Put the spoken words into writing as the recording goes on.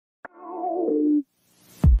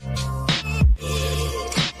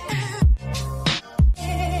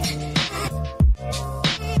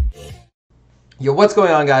Yo, what's going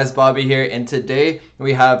on, guys? Bobby here, and today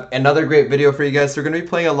we have another great video for you guys. So we're going to be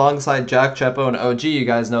playing alongside Jack, Chepo, and OG. You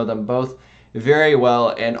guys know them both very well,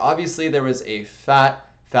 and obviously there was a fat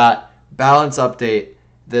balance update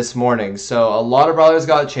this morning. So a lot of brawlers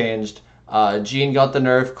got changed. Gene got the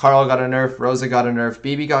nerf, Carl got a nerf, Rosa got a nerf,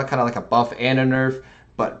 BB got kind of like a buff and a nerf,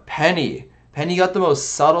 but Penny got the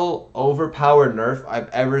most subtle, overpowered nerf I've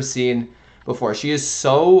ever seen before. She is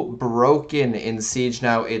so broken in Siege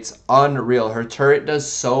now, it's unreal. Her turret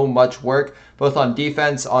does so much work, both on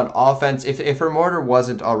defense, on offense. If her mortar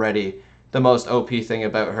wasn't already the most OP thing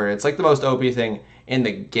about her, it's like the most OP thing in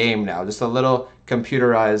the game now, just a little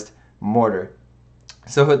computerized mortar.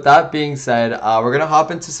 So with that being said, we're going to hop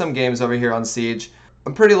into some games over here on Siege.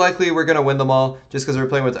 I'm pretty likely we're going to win them all just because we're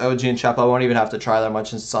playing with OG and Chepo. I won't even have to try that much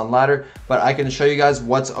since it's on ladder. But I can show you guys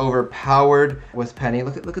what's overpowered with Penny.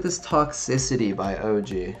 Look at this toxicity by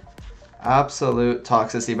OG. Absolute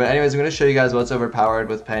toxicity. But anyways, I'm going to show you guys what's overpowered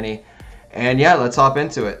with Penny. And yeah, let's hop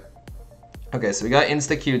into it. Okay, so we got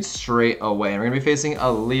insta-queued straight away. And we're going to be facing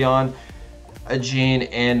a Leon, a Gene,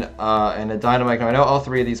 and a Dynamite. Now, I know all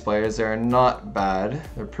three of these players, they're not bad.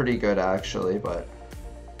 They're pretty good, actually, but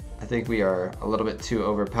I think we are a little bit too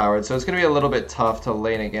overpowered. So it's going to be a little bit tough to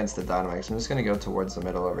lane against the Dynamite. So I'm just going to go towards the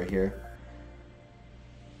middle over here.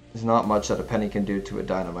 There's not much that a Penny can do to a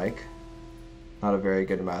Dynamite. Not a very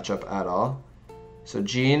good matchup at all. So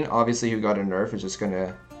Gene, obviously, who got a nerf, is just going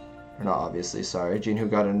to... Or not obviously, sorry. Gene, who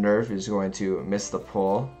got a nerf, is going to miss the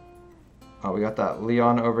pull. We got that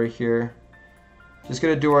Leon over here. Just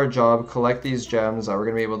going to do our job, collect these gems. We're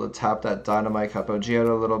going to be able to tap that Dynamite, help OG out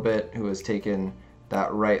a little bit, who has taken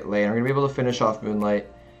that right lane. We're going to be able to finish off Moonlight.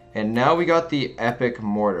 And now we got the epic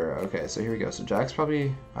mortar. Okay, so here we go. So Jack's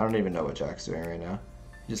probably... I don't even know what Jack's doing right now.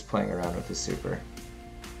 He's just playing around with his super.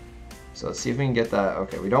 So let's see if we can get that.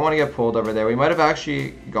 Okay, we don't want to get pulled over there. We might have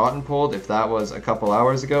actually gotten pulled if that was a couple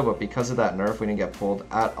hours ago, but because of that nerf, we didn't get pulled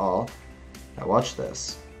at all. Now watch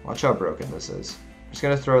this. Watch how broken this is. I'm just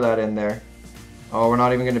going to throw that in there. Oh, we're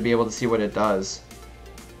not even going to be able to see what it does.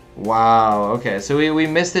 Wow, okay, so we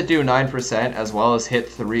missed it do 9% as well as hit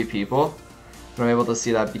 3 people. I'm able to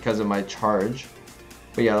see that because of my charge.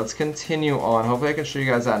 But yeah, let's continue on. Hopefully I can show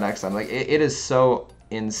you guys that next time. Like, it is so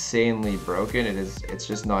insanely broken. It's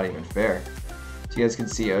just not even fair. So you guys can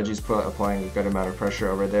see OG's applying a good amount of pressure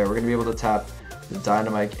over there. We're going to be able to tap the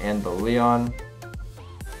Dynamite and the Leon.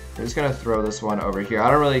 We're just going to throw this one over here.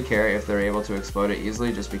 I don't really care if they're able to explode it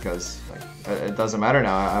easily just because like, it doesn't matter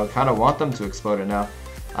now. I kind of want them to explode it now.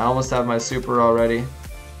 I almost have my super already.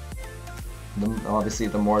 Obviously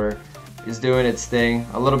the mortar is doing its thing.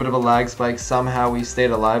 A little bit of a lag spike. Somehow we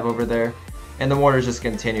stayed alive over there. And the mortar is just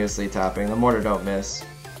continuously tapping. The mortar don't miss.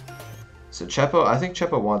 So Chepo, I think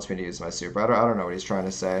Chepo wants me to use my super. I don't know what he's trying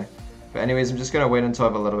to say. But anyways, I'm just going to wait until I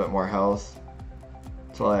have a little bit more health.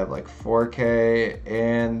 Until I have like 4k.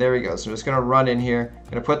 And there we go. So I'm just going to run in here.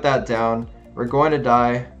 Going to put that down. We're going to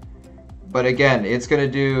die. But again, it's gonna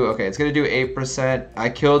do 8%. I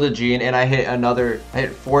killed a Gene and I hit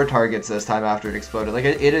 4 targets this time after it exploded. Like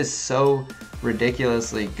it is so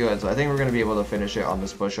ridiculously good. So I think we're gonna be able to finish it on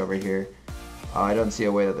this push over here. I don't see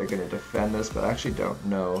a way that they're gonna defend this, but I actually don't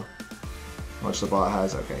know how much the bot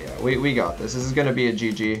has. Okay, yeah, we got this. This is gonna be a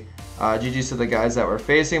GG. GG's to the guys that we're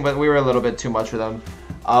facing, but we were a little bit too much for them.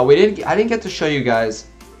 I didn't get to show you guys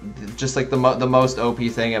just like the most OP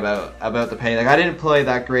thing about the Penny. Like I didn't play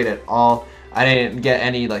that great at all. I didn't get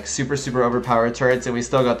any like super overpowered turrets, and we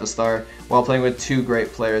still got the star while playing with 2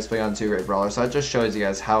 great players playing on 2 great brawlers. So that just shows you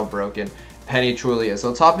guys how broken Penny truly is. So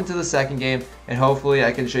let's hop into the second game, and hopefully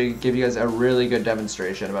I can give you guys a really good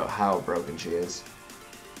demonstration about how broken she is.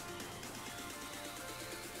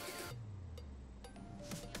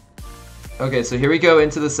 Okay, so here we go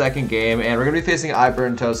into the second game, and we're gonna be facing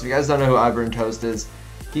iBurn Toast. If you guys don't know who iBurn Toast is,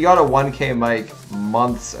 he got a 1k mic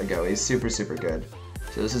months ago. He's super good.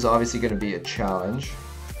 So this is obviously going to be a challenge.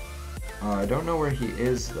 I don't know where he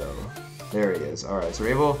is though. There he is. Alright, so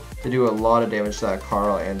we're able to do a lot of damage to that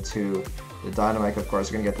Carl and to the Dynamite. Of course,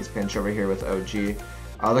 we're going to get this pinch over here with OG.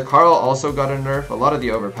 The Carl also got a nerf. A lot of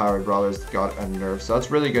the overpowered brawlers got a nerf. So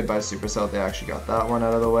that's really good by Supercell. They actually got that one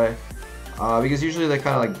out of the way. Because usually they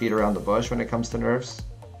kind of like beat around the bush when it comes to nerfs.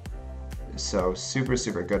 So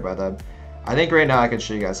super good by them. I think right now I can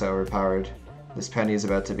show you guys how overpowered this Penny is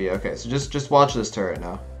about to be. Okay, so just watch this turret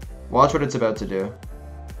now. Watch what it's about to do.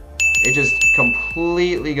 It just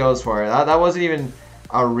completely goes for it. That wasn't even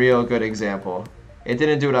a real good example. It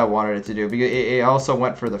didn't do what I wanted it to do because it also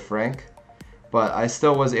went for the Frank, but I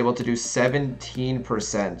still was able to do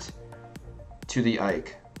 17% to the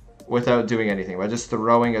Ike without doing anything, by just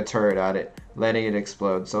throwing a turret at it letting it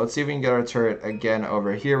explode. So let's see if we can get our turret again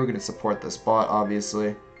over here. We're going to support this bot,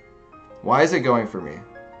 obviously. Why is it going for me?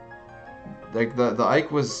 Like the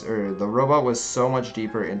Ike was, or the robot was so much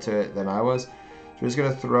deeper into it than I was. So we're just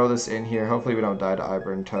going to throw this in here. Hopefully we don't die to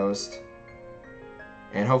iBurn Toast.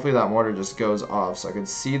 And hopefully that mortar just goes off. So I can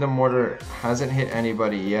see the mortar hasn't hit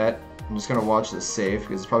anybody yet. I'm just going to watch this safe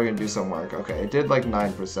because it's probably going to do some work. Okay, it did like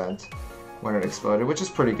 9% when it exploded, which is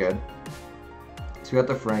pretty good. So we got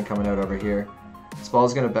the Frank coming out over here. This ball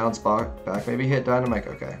is going to bounce back, maybe hit Dynamite.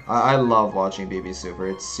 Okay, I love watching BB Super.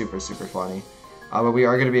 It's super, super funny. But we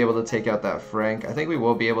are going to be able to take out that Frank. I think we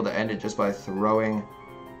will be able to end it just by throwing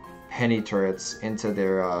penny turrets into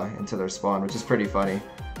their spawn, which is pretty funny.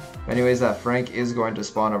 Anyways, that Frank is going to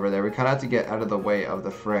spawn over there. We kind of have to get out of the way of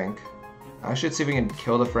the Frank. I should see if we can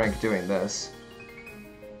kill the Frank doing this.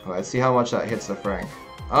 Oh, let's see how much that hits the Frank.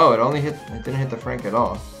 Oh, it didn't hit the Frank at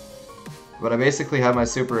all. But I basically had my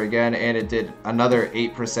super again, and it did another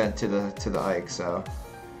 8% to the Ike, so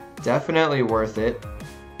definitely worth it.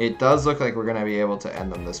 It does look like we're going to be able to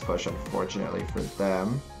end them this push, unfortunately for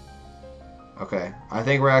them. Okay, I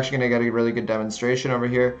think we're actually going to get a really good demonstration over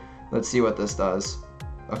here. Let's see what this does.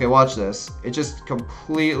 Okay, watch this. It just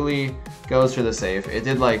completely goes for the safe. It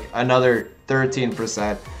did like another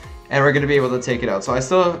 13%, and we're going to be able to take it out.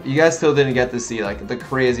 So you guys still didn't get to see like the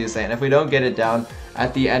craziest thing. And if we don't get it down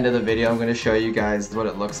at the end of the video, I'm going to show you guys what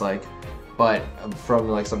it looks like. But from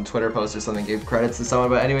like some Twitter post or something, gave credits to someone.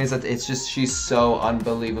 But anyways, it's just, she's so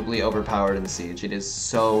unbelievably overpowered in Siege. It is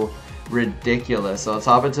so ridiculous. So let's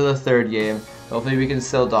hop into the third game. Hopefully we can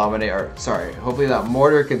still dominate, or sorry, hopefully that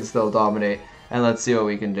mortar can still dominate. And let's see what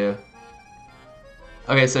we can do.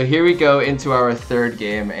 Okay, so here we go into our third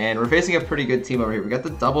game, and we're facing a pretty good team over here. We got the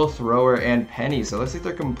double thrower and Penny, so it looks like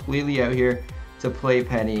they're completely out here to play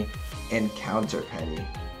Penny and counter Penny.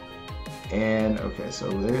 And okay, so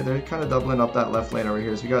they're kind of doubling up that left lane over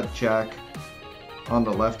here. So we got Jack on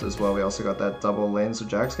the left as well. We also got that double lane, so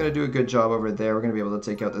Jack's gonna do a good job over there. We're gonna be able to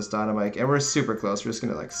take out this Dynamite, and we're super close. We're just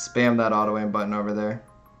gonna like spam that auto aim button over there.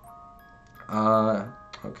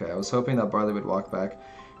 Okay, I was hoping that Barley would walk back.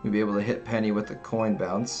 We'd be able to hit Penny with the coin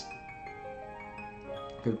bounce.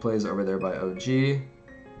 Good plays over there by OG.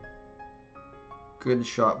 Good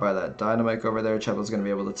shot by that Dynamite over there. Chepo's going to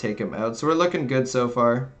be able to take him out. So we're looking good so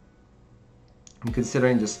far. I'm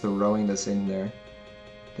considering just throwing this in there.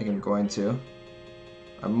 I think I'm going to.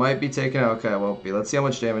 I might be taking it. Okay, I won't be. Let's see how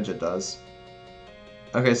much damage it does.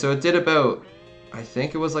 Okay, so it did about, I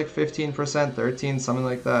think it was like 15%, 13, something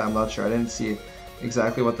like that. I'm not sure. I didn't see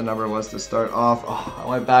exactly what the number was to start off. Oh, I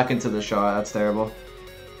went back into the shot. That's terrible.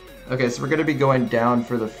 Okay, so we're going to be going down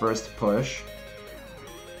for the first push.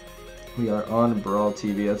 We are on Brawl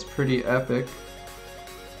TV. That's pretty epic.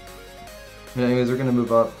 But anyways, we're going to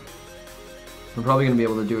move up. We're probably going to be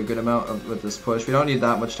able to do a good amount with this push. We don't need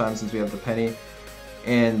that much time since we have the Penny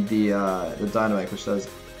and the Dynamite, which does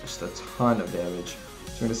just a ton of damage.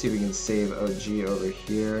 So we're going to see if we can save OG over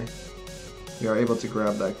here. We are able to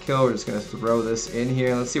grab that kill. We're just going to throw this in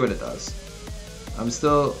here. Let's see what it does.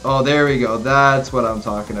 Oh, there we go. That's what I'm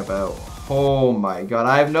talking about. Oh my god.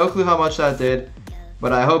 I have no clue how much that did,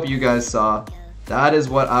 but I hope you guys saw. That is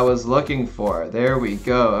what I was looking for. There we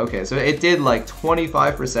go. Okay, so it did like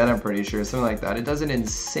 25%, I'm pretty sure, something like that. It does an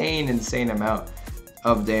insane amount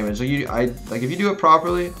of damage. So if you do it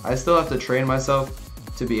properly, I still have to train myself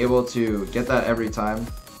to be able to get that every time.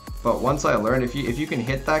 But once I learn, if you can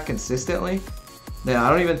hit that consistently, then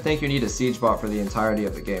I don't even think you need a Siege bot for the entirety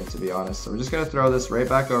of the game, to be honest. So we're just going to throw this right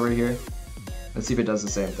back over here. Let's see if it does the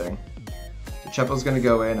same thing. So Chepo's going to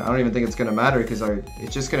go in. I don't even think it's going to matter because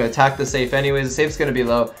it's just going to attack the safe anyways. The safe's going to be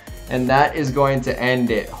low, and that is going to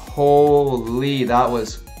end it. Holy, that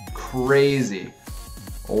was crazy.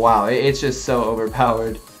 Wow, it's just so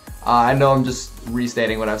overpowered. I know I'm just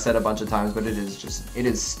restating what I've said a bunch of times, but it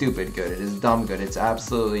is stupid good. It is dumb good. It's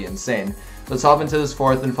absolutely insane. Let's hop into this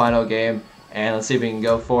fourth and final game, and let's see if we can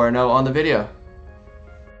go 4-0 on the video.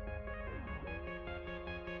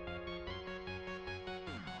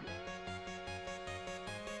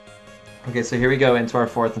 Okay, so here we go into our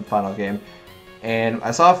fourth and final game. And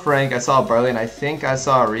I saw Frank, I saw Barley, and I think I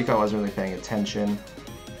saw Rico. I wasn't really paying attention.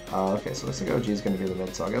 Okay, so looks like OG is going to be the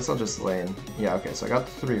mid, so I guess I'll just lane. Yeah, okay, so I got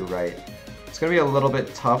the 3 right. It's going to be a little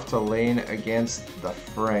bit tough to lane against the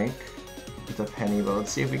Frank with the Penny, but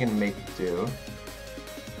let's see if we can make do.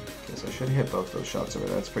 Okay, so I should hit both those shots over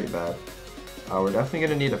there. That's pretty bad. We're definitely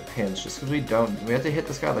going to need a pinch, just because we have to hit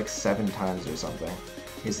this guy like 7 times or something.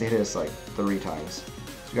 He has to hit us like 3 times.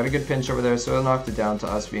 So we got a good pinch over there, so it knocked it down to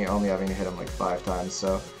us only having to hit him like 5 times,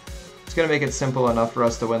 so it's going to make it simple enough for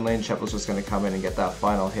us to win lane. Chepo's just going to come in and get that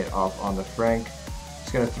final hit off on the Frank.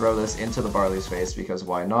 Just gonna throw this into the Barley's face because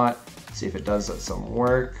why not? See if it does some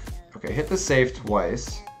work. Okay, hit the save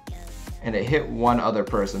twice, and it hit one other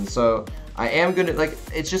person. So I am gonna, like,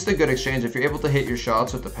 it's just a good exchange. If you're able to hit your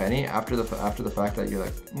shots with the penny after the fact that you're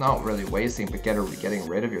like not really wasting but getting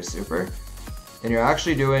rid of your super, then you're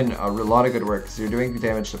actually doing a lot of good work. So you're doing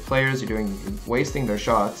damage to players, you're wasting their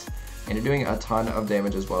shots, and you're doing a ton of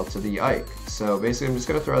damage as well to the Ike. So basically I'm just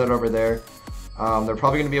gonna throw that over there. They're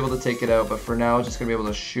probably gonna be able to take it out, but for now just gonna be able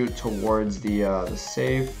to shoot towards the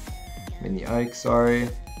safe. The Ike, sorry.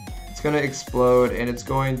 It's going to explode, and it's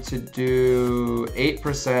going to do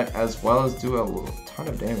 8% as well as do a ton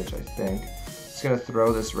of damage, I think. Just going to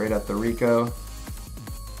throw this right at the Rico.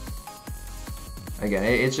 Again,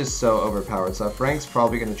 it's just so overpowered. So Frank's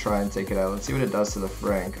probably going to try and take it out. Let's see what it does to the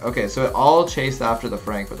Frank. Okay, so it all chased after the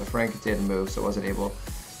Frank, but the Frank didn't move, so it wasn't able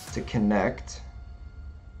to connect.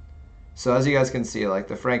 So as you guys can see, like,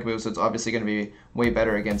 the Frank moves, so it's obviously going to be way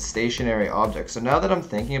better against stationary objects. So now that I'm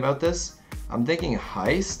thinking about this, I'm thinking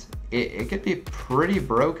Heist, it could be pretty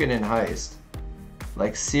broken in Heist.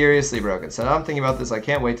 Like, seriously broken. So now I'm thinking about this, I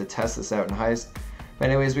can't wait to test this out in Heist. But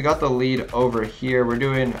anyways, we got the lead over here. We're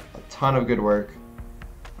doing a ton of good work.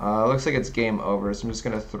 Looks like it's game over, so I'm just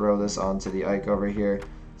going to throw this onto the Ike over here,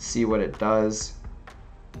 see what it does.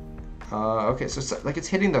 Okay, so like it's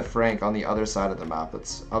hitting the Frank on the other side of the map.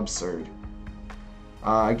 That's absurd.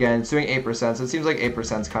 Again, it's doing 8%, so it seems like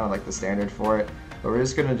 8% is kind of like the standard for it. But we're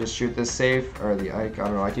just going to just shoot this safe, or the Ike, I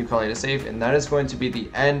don't know, I keep calling it a safe, and that is going to be the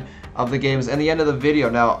end of the games and the end of the video.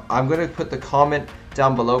 Now, I'm going to put the comment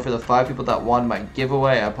down below for the 5 people that won my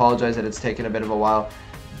giveaway. I apologize that it's taken a bit of a while,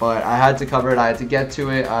 but I had to cover it, I had to get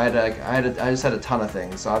to it, I just had a ton of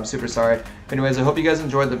things, so I'm super sorry. But anyways, I hope you guys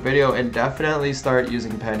enjoyed the video, and definitely start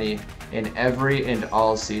using Penny in every and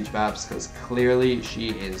all Siege maps, because clearly she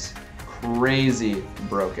is crazy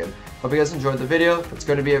broken. Hope you guys enjoyed the video. That's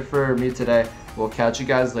going to be it for me today. We'll catch you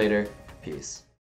guys later. Peace.